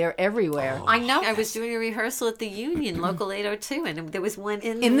car. They're everywhere. I know. I was doing a rehearsal at the Union, Local 802, and there was one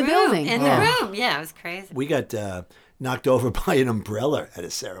in the room, building. In the room. Yeah, it was crazy. we got knocked over by an umbrella at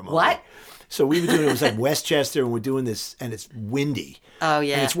a ceremony. What? So we were doing, it was like Westchester, and we're doing this, and it's windy. Oh,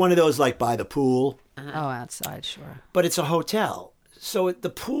 yeah. And it's one of those like by the pool, Oh, outside, sure. but it's a hotel. So the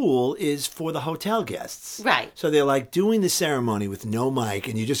pool is for the hotel guests. Right. So they're like doing the ceremony with no mic,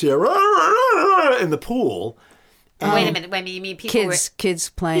 and you just hear "Rah, rah, rah," in the pool. Wait a minute. You mean people Kids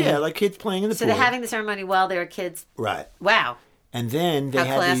playing. Yeah, like kids playing in the So pool. they're having the ceremony while there are kids. Right. Wow. And then they How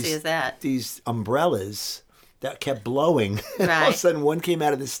had classy these, is that? these umbrellas that kept blowing. And all of a Right. sudden one came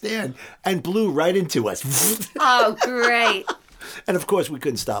out of the stand and blew right into us. Oh, great. And of course we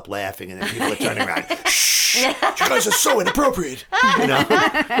couldn't stop laughing, and then people were turning around. Shh! You guys are so inappropriate.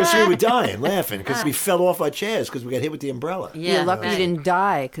 Because we were dying laughing because we fell off our chairs because we got hit with the umbrella. Yeah. You're lucky right. you didn't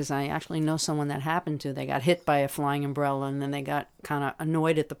die, because I actually know someone that happened to. They got hit by a flying umbrella, and then they got kind of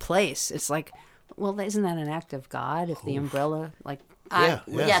annoyed at the place. It's like, well, isn't that an act of God if the umbrella, like, Yeah.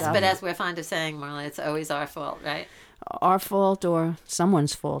 Yes, but as we're fond of saying, Marla, it's always our fault, right? our fault or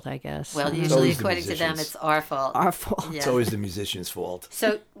someone's fault, I guess. Well, I don't know. usually, always the according to them, musicians. it's our fault. Our fault. Yeah. It's always the musician's fault.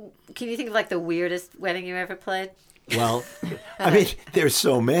 So, can you think of like the weirdest wedding you ever played? Well, I mean, there's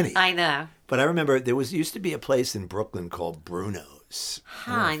so many. I know. But I remember there used to be a place in Brooklyn called Bruno's.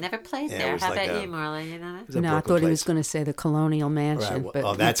 Huh, I never played Yeah, it there. was How like about a- you, Marla? You know It was a No, I Brooklyn thought he place. was going to say the Colonial Mansion, Right. but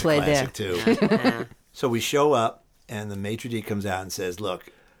Oh, we that's a played there. classic too. that? Yeah. So we show up, and the maitre d' comes out and says, "Look,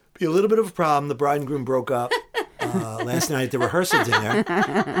 be a little bit of a problem. The bride and groom broke up last night at the rehearsal dinner,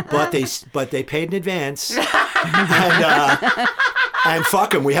 but they paid in advance, and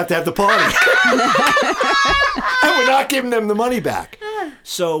fuck them. We have to have the party, and we're not giving them the money back.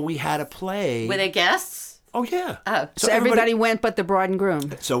 So we had to play. Were they guests? Oh yeah. Oh, So everybody went but the bride and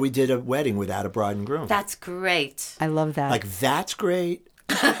groom. So we did a wedding without a bride and groom. that's great. I love that. Like that's great.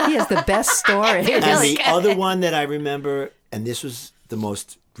 He has the best story. And Really the good. other one that I remember, and this was the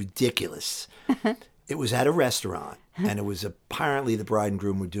most ridiculous, it was at a restaurant, and it was apparently the bride and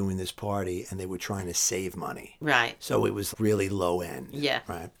groom were doing this party, and they were trying to save money. Right. So it was really low end. Yeah.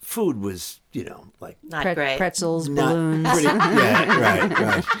 Right. Food was, like Not great. Pretzels, not balloons. pretty.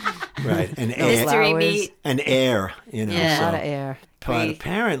 Yeah. Right. And air. Mystery Flowers. meat. And air. Yeah. A So. lot of air. But Free.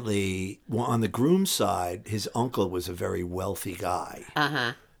 apparently, on the groom's side, his uncle was a very wealthy guy.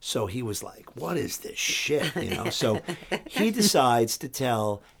 Uh-huh. So he was like, what is this shit? So he decides to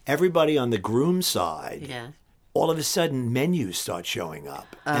tell everybody on the groom's side. Yeah. All of a sudden, menus start showing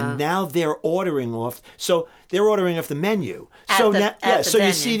up. And now they're ordering off. So they're ordering off the menu. At So the- now, at the so you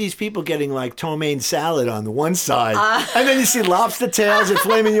venue. see these people getting like ptomaine salad on the one side. And then you see lobster tails and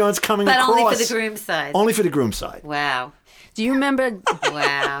filet mignons coming But across. only for the groom side. Only for the groom side. Wow. Do you remember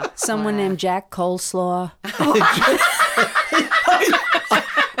Wow. someone Wow. named Jack Coleslaw?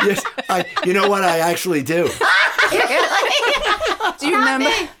 Yes, you know what? I actually do. Do you remember?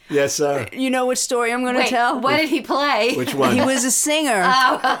 Yes, sir. You know which story I'm going to Wait, tell? what did he play? Which one? He was a singer.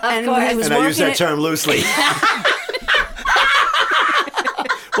 And course. he was And I use working that at- term loosely.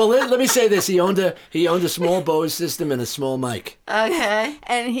 Well, let me say this: he owned a small Bose system and a small mic. Okay.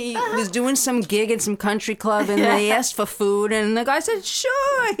 And he was doing some gig at some country club, and they asked for food, and the guy said,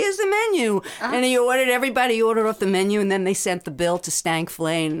 "Sure, here's the menu." And he ordered everybody ordered off the menu, and then they sent the bill to Stank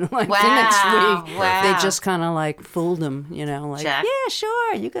Flane. Like the next Wow, week, wow. they just kind of like fooled him, like, Jack. "Yeah,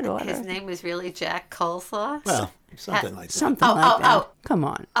 sure, you could order." His name was really Jack Coleslaw? Well, something like that. Something Oh, like oh, that. oh. Come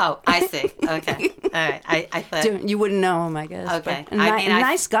on. Oh, I see. Okay. All right. I thought. You wouldn't know him, I guess. Okay. But I mean, I-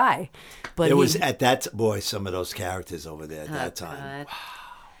 nice guy. But There he- was at that some of those characters over there at that time. God.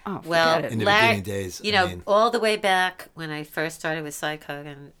 oh, Well, forget it. In the Larry, beginning days, you I know, mean- all the way back when I first started with Cy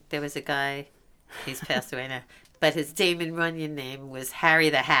Cogan, there was a guy, he's passed away now, but his Damon Runyon name was Harry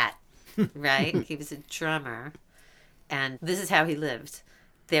the Hat, right? He was a drummer, and this is how he lived.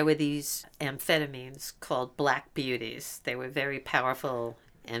 there were these amphetamines called Black Beauties. They were very powerful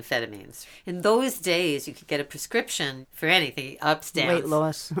amphetamines. In those days, you could get a prescription for anything, ups, downs. Weight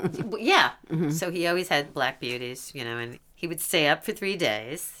loss. Yeah. So he always had Black Beauties, and he would stay up for 3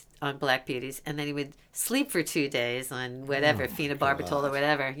 days on Black Beauties, and then he would sleep for 2 days on whatever, phenobarbital or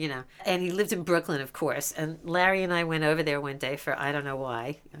whatever, And he lived in Brooklyn, of course. And Larry and I went over there one day for I don't know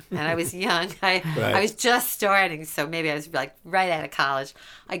why. And I was young. I was just starting, so maybe I was like right out of college.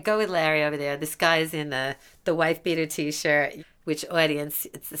 I go with Larry over there. This guy's in the wife beater T-shirt, which audience,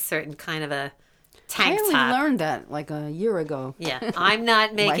 it's a certain kind of a tank I only top. learned that like a year ago. Yeah, I'm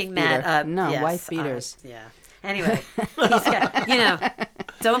not making Wife that beater. up. No, Yes, wife beaters. yeah. Anyway, he's got,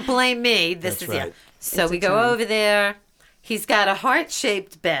 don't blame me. This That's is right. So It's we a go time. over there. He's got a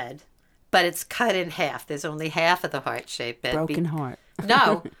heart-shaped bed, but it's cut in half. There's only half of the heart-shaped bed. Broken heart.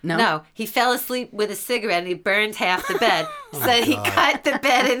 No, No? no. He fell asleep with a cigarette and he burned half the bed. So he cut the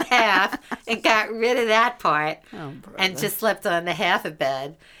bed in half and got rid of that part and just slept on the half of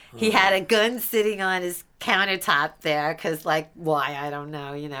bed. He had a gun sitting on his countertop there because, why? I don't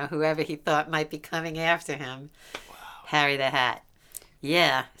know. Whoever he thought might be coming after him. Wow. Harry the Hat.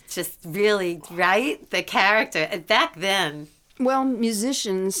 Yeah, just really, right? The character. And back then... Well,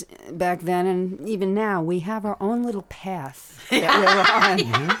 musicians back then and even now, we have our own little path that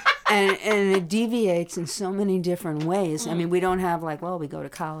we're on. And it deviates in so many different ways. I mean, we don't have we go to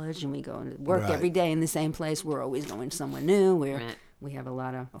college and we go to work Right. every day in the same place. We're always going somewhere new. Right. We have a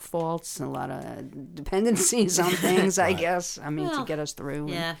lot of faults and a lot of dependencies on things, I guess. I mean, to get us through.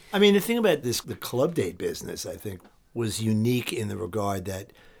 Yeah. I mean, the thing about the club date business, I think, was unique in the regard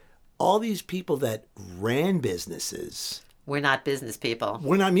that all these people that ran businesses We're not business people.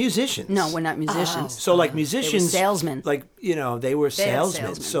 were not musicians. No, we're not musicians. So, musicians, salesmen. they were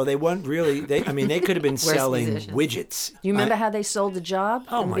salesmen. So they weren't really. They could have been selling musicians. widgets. You remember how they sold the job?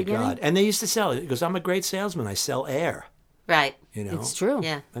 Oh in the my beginning? God! And they used to sell it because I'm a great salesman. I sell air. Right. It's true.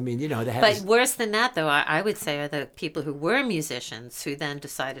 Yeah. I mean, they had. But this- worse than that, though, I would say are the people who were musicians who then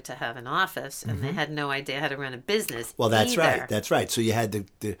decided to have an office and they had no idea how to run a business. Well, that's either. right. That's right. So you had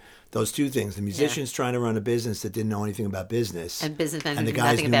those two things: the musicians trying to run a business that didn't know anything about business, And businessmen and the who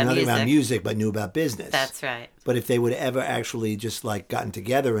guys knew knew nothing nothing about about music but knew about business. That's right. But if they would have ever actually just gotten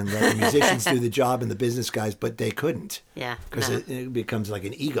together and let the musicians do the job and the business guys, but they couldn't. Yeah. Because no. it becomes like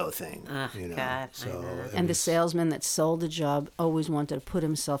an ego thing. Oh, God, I So know. it And the was- salesman that sold the job always wanted to put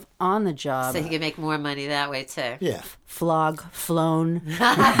himself on the job. So he could make more money that way, too. yeah. Flog, flown.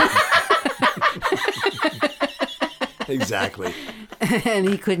 Exactly. And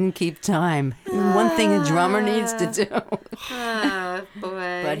he couldn't keep time. One thing a drummer needs to do. Oh,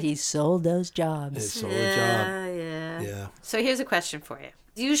 boy. But he sold those It jobs. sold a job. Yeah. Yeah. So here's a question for you.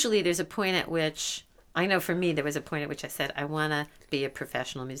 Usually there's a point at which, I know for me, there was a point at which I said, I want to be a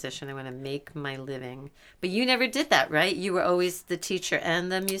professional musician. I want to make my living. But you never did that, right? You were always the teacher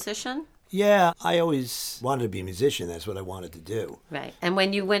and the musician? Yeah, I always wanted to be a musician. That's what I wanted to do. Right. And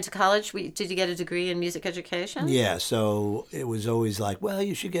when you went to college, did you get a degree in music education? Yeah, so it was always like, well,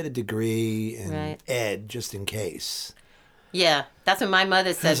 you should get a degree in Right. ed just in case. Yeah. That's what my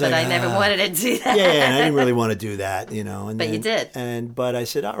mother said, was but like, I never wanted to do that. Yeah, and I didn't really want to do that, And But you did. But I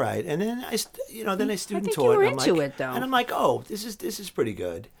said, all right, and then I student think taught. you were and I'm into like, it, though. And I'm like, oh, this is pretty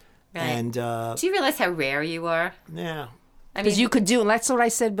good. Right. And Do you realize how rare you are? yeah, I Because you could do, that's what I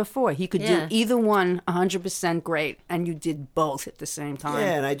said before. He could Yeah. do either one 100% great, and you did both at the same time.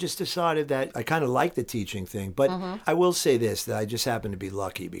 yeah, and I just decided that I kind of like the teaching thing. But I will say this: that I just happened to be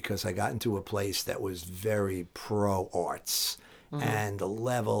lucky because I got into a place that was very pro arts. And the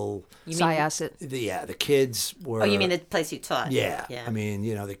level, Syosset. the kids were. Oh, you mean the place you taught? Yeah. Yeah. I mean,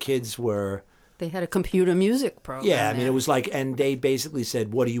 the kids were. They had a computer music program. Yeah, I mean, there. it was like, and they basically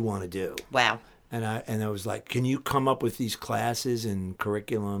said, "What do you want to do?" Wow. And I was like, "Can you come up with these classes and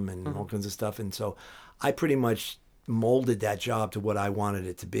curriculum and all kinds of stuff?" And so, I pretty much molded that job to what I wanted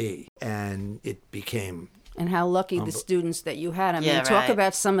it to be, and it became. And how lucky the students that you had. I mean, Yeah, talk right.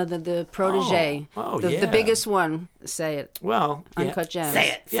 about some of the protege. Oh, the yeah. biggest one. Say it. Well, yeah. Uncut Gems. Say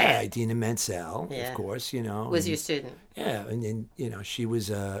it. Say Yeah, it. Idina Menzel, Yeah. of course, Was and- your student? Yeah, and she was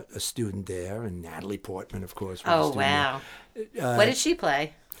a student there, and Natalie Portman, of course, was a Oh, student wow. Uh, What did she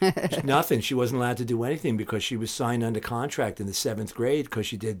play? there. Nothing. She wasn't allowed to do anything because she was signed under contract in the 7th grade because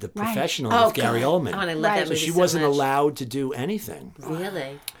she did The Professional with Gary Oldman. Oh, and I love Right. that So movie she so wasn't much. allowed to do anything.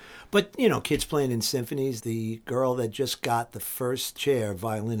 Really? But, kids playing in symphonies, the girl that just got the first chair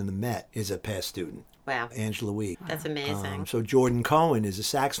violin in the Met is a past student, Wow. Angela Wee. That's amazing. So Jordan Cohen is a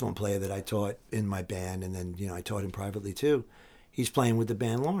saxophone player that I taught in my band, and then, I taught him privately too. he's playing with the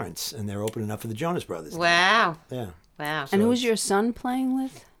band Lawrence, and they're opening up for the Jonas Brothers. Wow. Yeah. Wow. And who's your son playing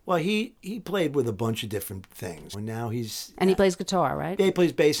with? Well, he played with a bunch of different things. And now he's... And he plays guitar, right? Yeah, he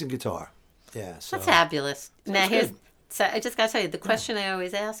plays bass and guitar. Yeah, so... That's fabulous. Now, here's... good. So I just got to tell you, the question I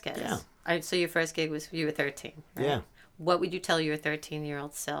always ask is... Yeah. So your first gig was you were 13, right? Yeah. What would you tell your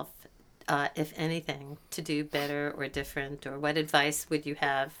 13-year-old self, if anything, to do better or different? Or what advice would you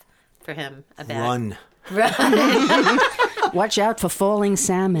have for him about... Run. Watch out for falling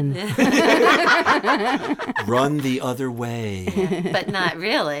salmon. Run the other way. But not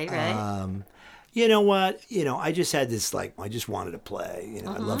really, right? You know what? I just had this, I just wanted to play.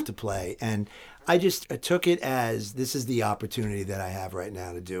 I love to play. And I took it as this is the opportunity that I have right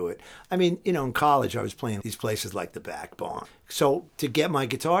now to do it. I mean, in college, I was playing these places like the Backbone. So to get my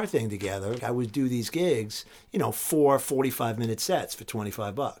guitar thing together, I would do these gigs, 4 45-minute sets for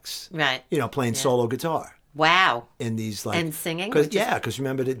 $25. Right. Playing solo guitar. Wow. In these And singing? Because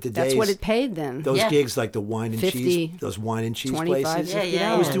remember the days. That's what it paid then. Those Yeah. gigs like the wine and 50, cheese, those wine and cheese 25, places.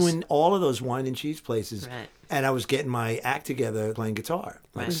 Yeah, I was yeah. doing all of those wine and cheese places, Right. and I was getting my act together playing guitar,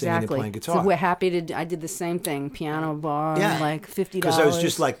 singing and Exactly. playing guitar. So we're happy to. I did the same thing. Piano bar, like $50. Because I was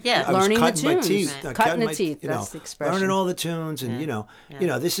just I was learning the cutting my tunes. teeth, Right. cutting Cutting the my- teeth, that's the expression. learning all the tunes, and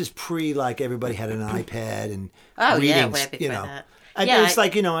this is pre everybody had an iPad and Oh, readings, yeah, way before that. And Yeah, it's I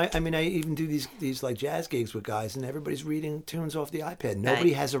even do these jazz gigs with guys, and everybody's reading tunes off the iPad.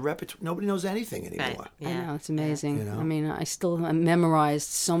 Nobody has a repertoire. Nobody knows anything Right. anymore. Yeah. I know, it's amazing. You know? I mean, I still memorized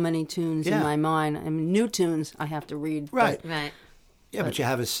so many tunes in Yeah. my mind. I mean, new tunes I have to read. Right. Right. Yeah, but you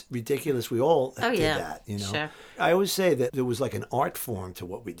have ridiculous. We all did yeah. that, Sure. I always say that there was like an art form to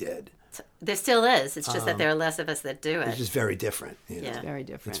what we did. There still is. It's just that there are less of us that do It's it. just very different. Yeah. Very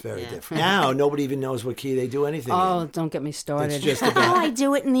different. It's very Yeah. different. Now nobody even knows what key they do anything Oh, in. don't get me started. It's just Oh, about, I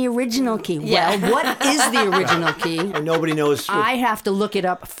do it in the original key. Yeah. Well, what is the original key? and nobody knows. What, I have to look it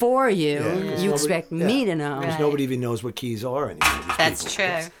up for you. Yeah, 'cause You nobody- expect me to know. because Right. nobody even knows what keys are anymore. these That's people.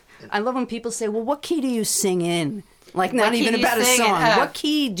 true. I love when people say, "Well, what key do you sing in?" Like What not key even do you about a sing in? song. Oh. What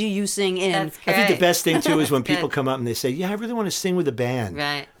key do you sing in? That's I think the great. best thing too is when people Good. come up and they say, "Yeah, I really want to sing with a band."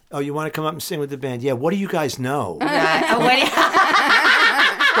 Right. Oh, you want to come up and sing with the band? Yeah. What do you guys know? Right. Oh, what do you-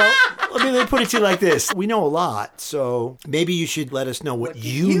 Well, I mean, they put it to you like this: we know a lot, so maybe you should let us know what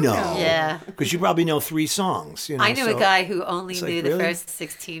you know. Yeah. Because you probably know 3 songs. I knew so- a guy who only it's like, knew the really? first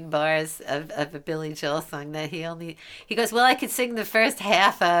 16 bars of a Billy Joel song. That he goes, well, I could sing the first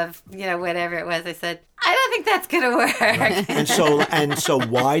half of whatever it was. I said, I don't think that's gonna work. And so,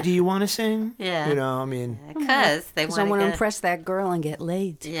 why do you want to sing? Yeah. I mean, Because they Because I want want to to impress that girl and get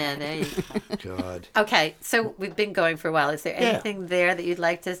laid. Yeah, there you go. God. Okay, so we've been going for a while. Is there Yeah. anything there that you'd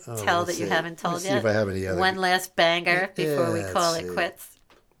like to tell let's that you see. haven't told Let's see yet? if I have any other- One last banger before we Yeah, call let's it see. quits.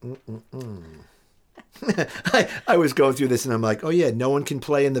 I was going through this and I'm like, oh yeah, no one can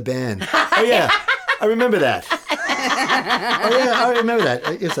play in the band. Oh yeah, I remember that. Oh yeah, I remember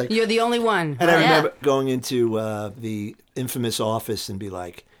that. It's like, You're the only one. and I Yeah. remember going into the infamous office and be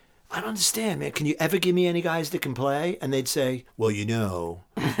like, I don't understand, man. Can you ever give me any guys that can play? And they'd say, well,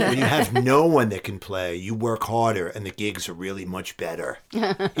 when you have no one that can play, you work harder and the gigs are really much better.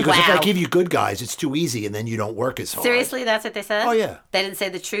 Because if I Wow. give you good guys, it's too easy and then you don't work as hard. Seriously, that's what they said? Oh, yeah. They didn't say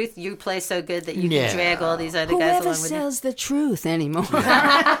the truth? You play so good that you Yeah. can drag all these other guys Whoever along with you? says the truth anymore?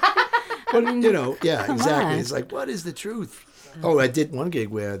 Well, yeah, exactly. on. It's like, what is the truth? Oh, I did one gig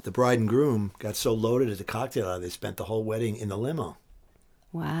where the bride and groom got so loaded at the cocktail hour, they spent the whole wedding in the limo.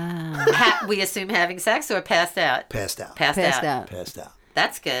 Wow. We assume having sex or passed out? Passed out. Passed Passed out. out. Passed out.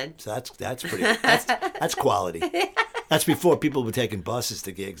 That's good. So that's pretty. That's quality. That's before people were taking buses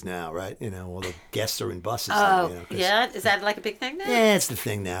to gigs now, right? All the guests are in buses. Oh, now, 'cause- yeah? Is that like a big thing now? Yeah, it's the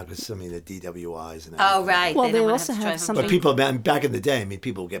thing now because the DWIs and Oh, everything. right. Well, they they don't wanna also to have drive them. something- But people back in the day,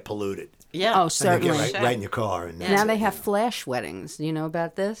 people get polluted. Yeah. Oh, And they certainly. get Sure. right in your car. And Now they have flash weddings. You know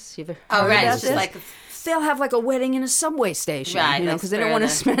about this? You ever Oh, heard right. about It's just this? like, They'll have like a wedding in a subway station, Right, because they don't for want to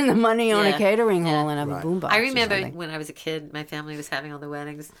the- spend the money on Yeah. a catering hall and have Right. a boombox. I or remember something. when I was a kid, my family was having all the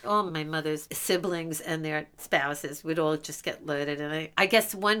weddings. All my mother's siblings and their spouses would all just get loaded. And I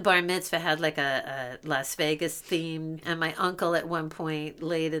guess one bar mitzvah had like a Las Vegas theme. And my uncle at one point,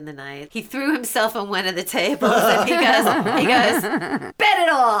 late in the night, he threw himself on one of the tables and he goes, bet it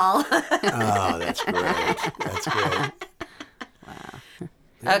all. Oh, that's great. That's great.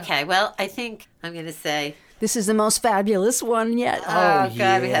 Okay, well, I think I'm going to say, This is the most fabulous one yet. oh,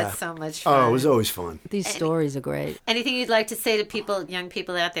 God, we yeah. had so much fun. Oh, it was always fun. These stories are great. Anything you'd like to say to people, young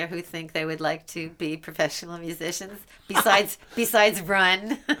people out there who think they would like to be professional musicians besides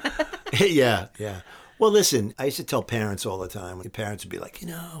run? Yeah. Well, listen, I used to tell parents all the time. Your parents would be like, he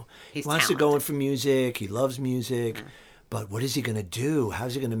He's wants to go in for music. He loves music. but what is he going to do?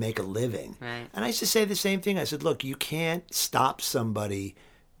 How's he going to make a living? Right. And I used to say the same thing. I said, look, you can't stop somebody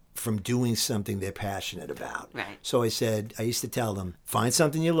from doing something they're passionate about. Right. So I used to tell them, find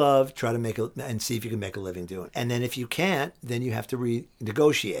something you love, try to and see if you can make a living doing it. And then if you can't, then you have to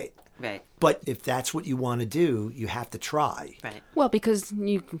renegotiate. Right. But if that's what you want to do, you have to try. Right. Well, because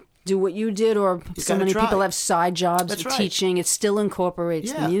you do what you did, or so gotta many try. people have side jobs, That's of right. teaching. It still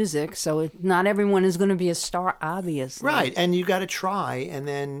incorporates the Yeah. music, so not everyone is going to be a star, obviously. Right. And you got to try, and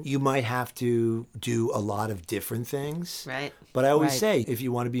then you might have to do a lot of different things. Right. But I always Right. say, if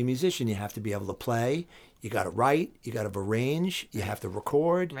you want to be a musician, you have to be able to play. You got to write. You got to arrange. You have to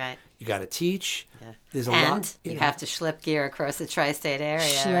record. Right. You got to teach. Yeah. There's a And lot. you have to schlep gear across the tri-state area,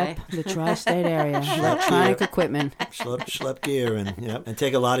 Schlep right? the tri-state area, electronic equipment. Schlep gear and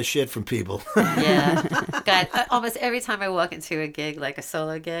take a lot of shit from people. Yeah. God, almost every time I walk into a gig, like a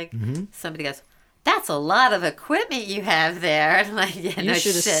solo gig, somebody goes, "That's a lot of equipment you have there." And I'm like, yeah, You no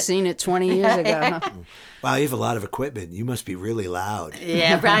should have shit. seen it 20 years ago. Wow, you have a lot of equipment. You must be really loud.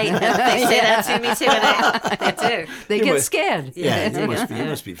 Yeah, right. They say that to me too, and they do. They You get must- scared. Yeah, you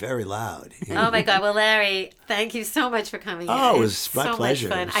must be very loud. Oh my God! Well, Larry, thank you so much for coming. Oh, in. it was my so pleasure.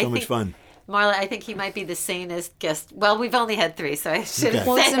 Much fun. It was so much fun. Marla, I think he might be the sanest guest. Well, we've only had 3, so I shouldn't Okay.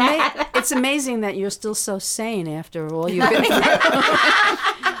 Well, say that. it's amazing that you're still so sane after all you've been through.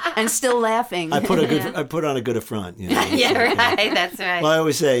 And still laughing. I put on a good front. You know? Yeah, right. That's right. Well, I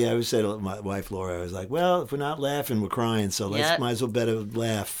always say to my wife Laura, I was like, well, if we're not laughing, we're crying. So let's Yep. might as well better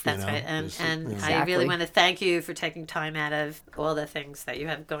laugh. That's you know? right. And Just, and you know. I Exactly. really want to thank you for taking time out of all the things that you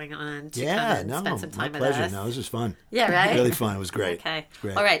have going on to come and spend some time my with pleasure. us. No, this was fun. Yeah, right? Really fun. It was great. Okay.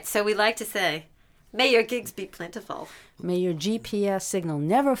 Great. All right. So we like to say, may your gigs be plentiful. May your GPS signal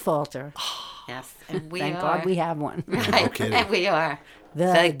never falter. Yes. And we Thank are. God we have one. Right. No kidding. And we are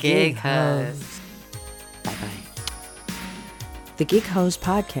The gig Gig hosts. Bye-bye. The Gig Hose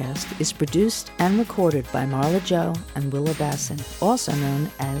podcast is produced and recorded by Marla Joe and Willa Basson, also known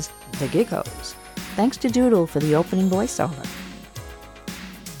as The Gig Hose. Thanks to Doodle for the opening voiceover.